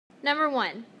Number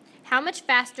 1, how much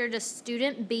faster does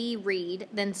student B read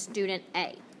than student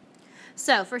A?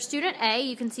 So for student A,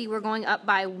 you can see we're going up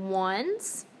by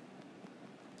ones.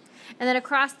 And then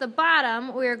across the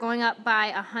bottom, we're going up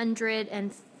by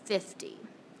 150.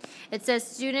 It says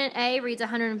student A reads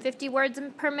 150 words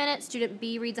per minute, student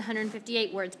B reads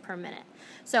 158 words per minute.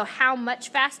 So how much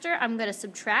faster? I'm going to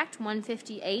subtract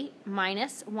 158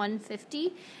 minus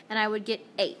 150, and I would get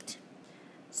 8.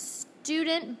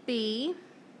 Student B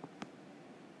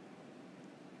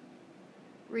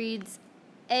reads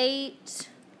 8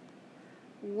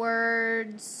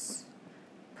 words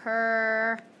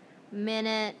per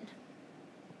minute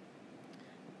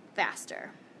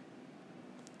faster.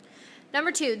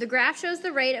 Number 2, the graph shows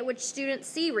the rate at which student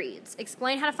C reads.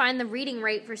 Explain how to find the reading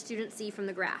rate for student C from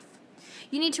the graph.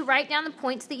 You need to write down the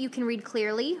points that you can read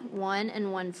clearly, 1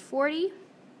 and 140,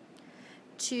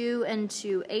 2 and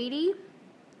 280,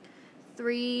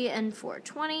 3 and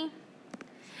 420,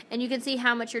 and you can see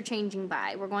how much you're changing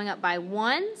by. We're going up by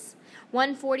ones.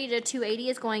 140 to 280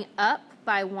 is going up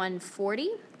by 140,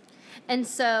 and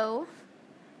so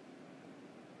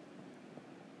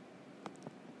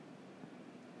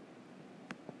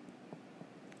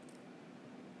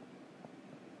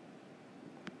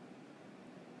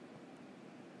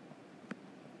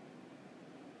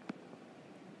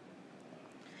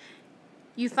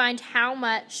you find how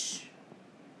much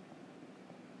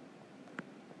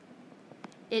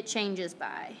it changes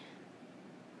by.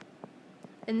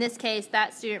 In this case,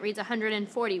 that student reads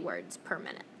 140 words per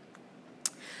minute.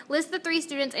 List the 3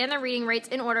 students and their reading rates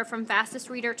in order from fastest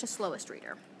reader to slowest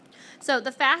reader. So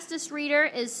the fastest reader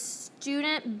is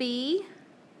student B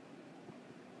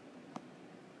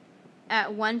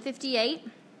at 158,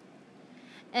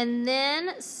 and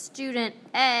then student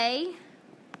A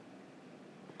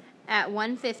at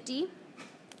 150,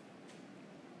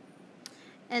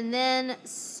 and then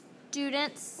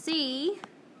student C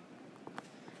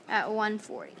at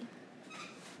 140.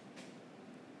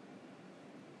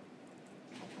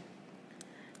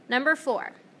 Number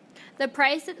 4, the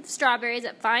price of strawberries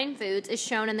at Fine Foods is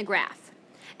shown in the graph.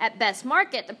 At Best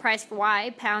Market, the price for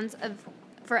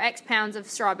X pounds of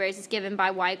strawberries is given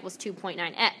by Y equals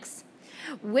 2.9x.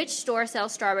 Which store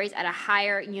sells strawberries at a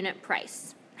higher unit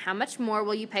price? How much more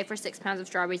will you pay for 6 pounds of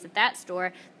strawberries at that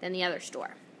store than the other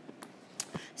store?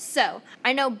 So,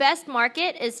 I know Best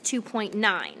Market is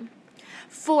 2.9.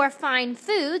 For Fine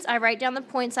Foods, I write down the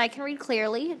points I can read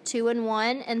clearly, 2 and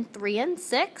 1 and 3 and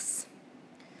 6.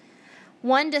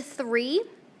 1 to 3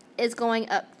 is going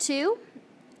up 2.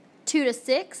 2 to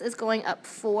 6 is going up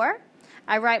 4.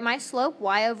 I write my slope,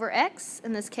 y over x,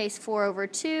 in this case 4 over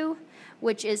 2,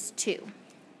 which is 2.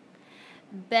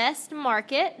 Best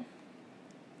Market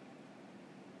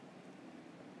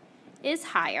is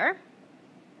higher.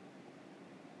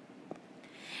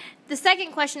 The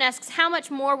second question asks, how much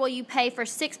more will you pay for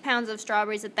 6 pounds of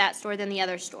strawberries at that store than the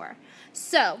other store?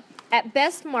 So, at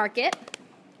Best Market,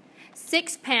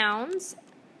 6 pounds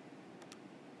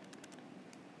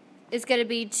is going to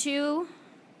be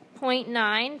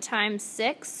 2.9 times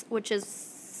 6, which is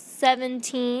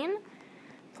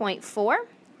 17.4.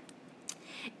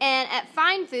 And at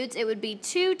Fine Foods, it would be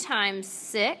 2 times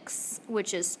 6,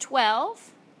 which is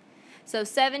 12. So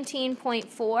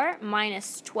 17.4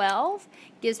 minus 12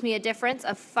 gives me a difference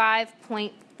of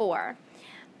 5.4.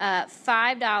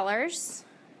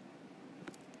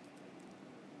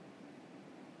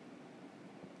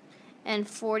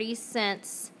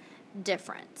 $5.40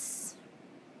 difference.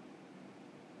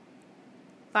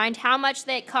 Find how much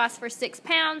they cost for 6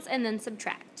 pounds and then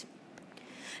subtract.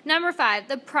 Number 5,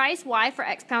 the price Y for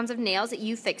X pounds of nails at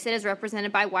YouFixit is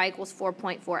represented by Y equals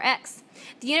 4.4X.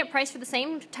 The unit price for the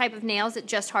same type of nails at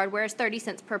Just Hardware is 30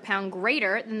 cents per pound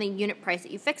greater than the unit price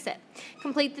at YouFixit.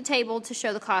 Complete the table to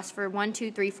show the cost for 1,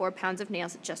 2, 3, 4 pounds of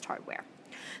nails at Just Hardware.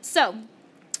 So,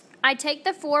 I take the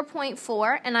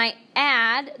 4.4 and I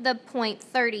add the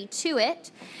 0.30 to it,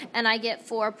 and I get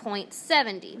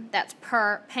 4.70. That's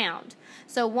per pound.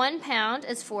 So 1 pound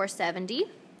is 470.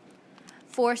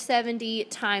 470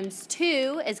 times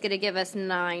 2 is going to give us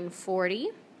 940.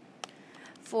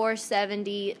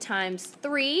 470 times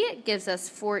 3 gives us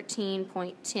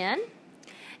 14.10.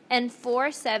 And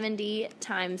 470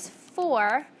 times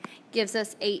 4 gives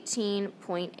us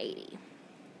 18.80.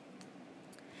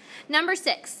 Number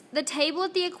 6, the table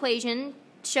of the equation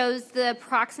shows the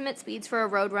approximate speeds for a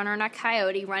roadrunner and a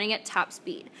coyote running at top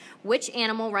speed. Which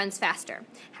animal runs faster?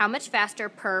 How much faster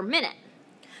per minute?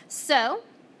 So,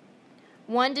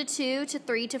 1 to 2 to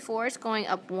 3 to 4 is going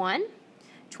up 1.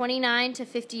 29 to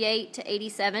 58 to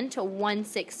 87 to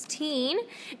 116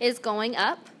 is going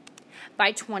up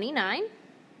by 29.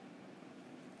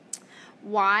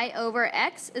 y over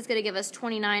x is going to give us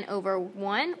 29 over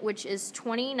 1, which is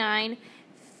 29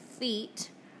 feet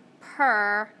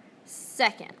per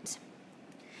second.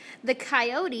 The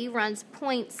Coyote runs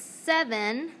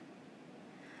 0.7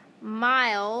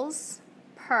 miles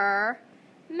per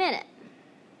minute.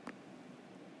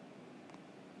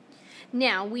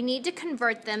 Now, we need to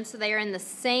convert them so they are in the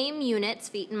same units,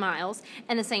 feet and miles,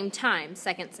 and the same time,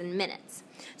 seconds and minutes.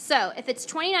 So, if it's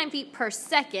 29 feet per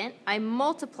second, I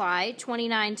multiply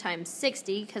 29 times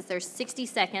 60, because there's 60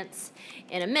 seconds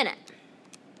in a minute.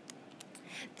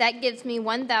 That gives me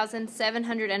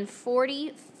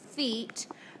 1,740 feet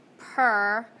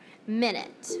per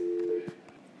minute.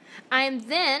 I am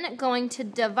then going to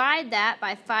divide that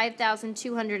by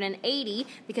 5,280,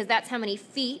 because that's how many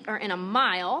feet are in a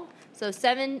mile. So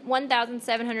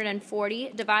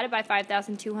 1,740 divided by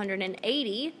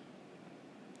 5,280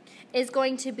 is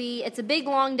going to be, it's a big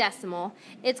long decimal,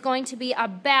 it's going to be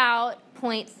about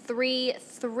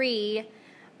 0.33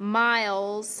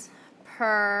 miles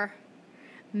per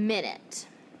minute.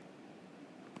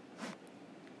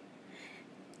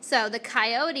 So the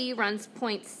Coyote runs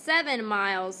 0.7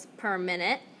 miles per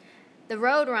minute. The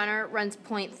Roadrunner runs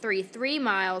 0.33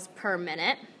 miles per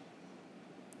minute.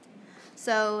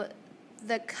 So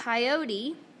the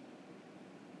Coyote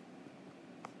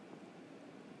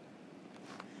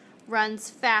runs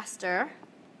faster.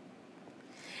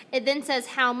 It then says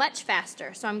how much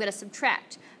faster, so I'm going to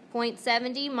subtract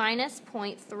 0.70 minus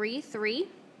 0.33,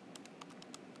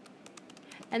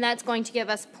 and that's going to give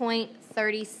us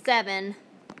 0.37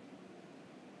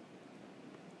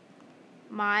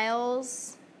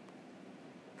 miles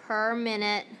per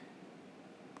minute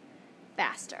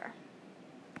faster.